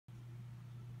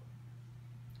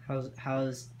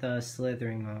How's the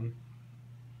slithering, Mom?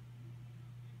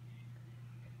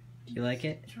 Do you like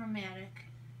it? Dramatic.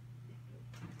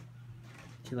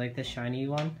 Do you like the shiny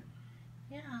one?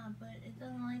 Yeah, but it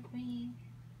doesn't like me.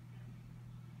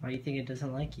 Why do you think it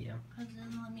doesn't like you? Because it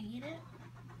doesn't let me eat it.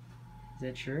 Is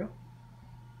that true?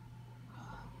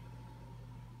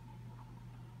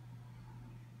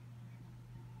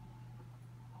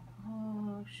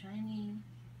 Oh, shiny.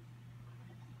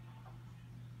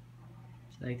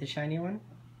 Do you like the shiny one?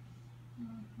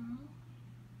 Mm-hmm.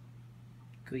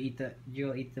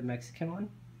 You'll eat the Mexican one?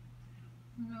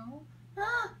 No.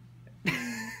 Ah!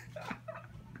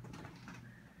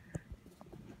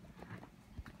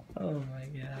 Oh my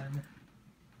god.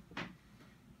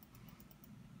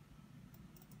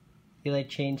 You like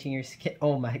changing your skin?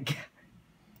 Oh my god.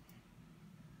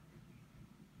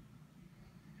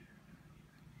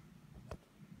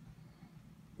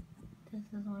 This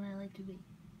is what I like to be.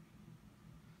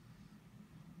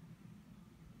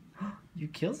 You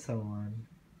killed someone.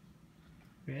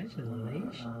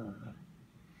 Congratulations.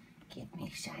 Give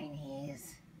me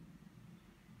shinies.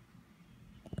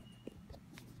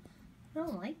 I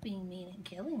don't like being mean and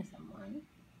killing someone.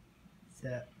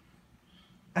 So,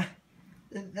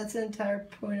 that's the entire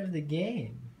point of the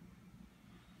game.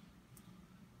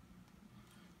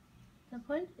 The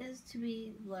point is to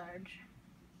be large.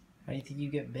 How do you think you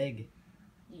get big?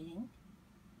 Eating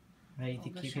How do you all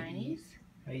think the you can eat? shinies.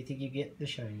 How do you think you get the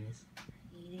shinies?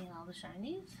 Eating all the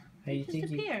shinies. How do you They think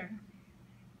just appear.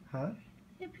 Huh?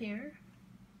 They appear.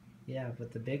 Yeah,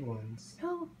 but the big ones.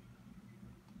 Oh.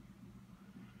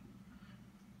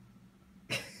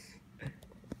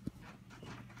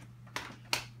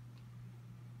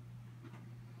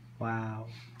 Wow.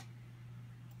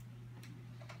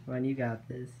 When you got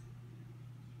this.